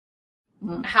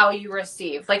how you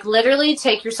receive. Like literally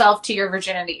take yourself to your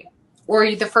virginity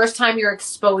or the first time you're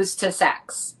exposed to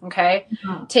sex. Okay.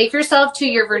 Take yourself to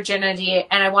your virginity.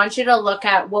 And I want you to look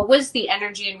at what was the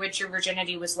energy in which your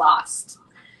virginity was lost.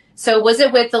 So was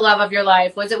it with the love of your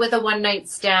life? Was it with a one night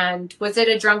stand? Was it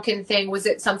a drunken thing? Was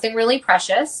it something really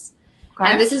precious? Okay.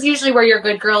 And this is usually where your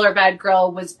good girl or bad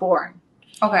girl was born.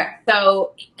 Okay.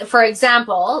 So for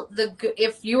example,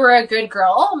 if you were a good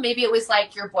girl, maybe it was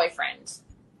like your boyfriend.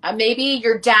 Maybe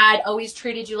your dad always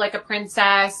treated you like a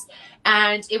princess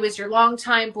and it was your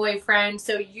longtime boyfriend.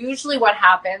 So usually what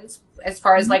happens as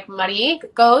far as like money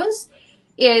goes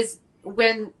is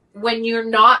when you're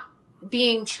not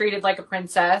being treated like a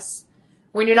princess,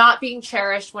 when you're not being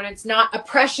cherished, when it's not a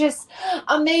precious,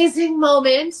 amazing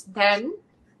moment, then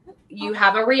you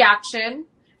have a reaction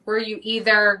where you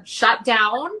either shut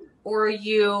down or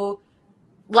you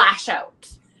lash out.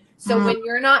 So when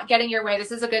you're not getting your way,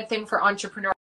 this is a good thing for entrepreneurs.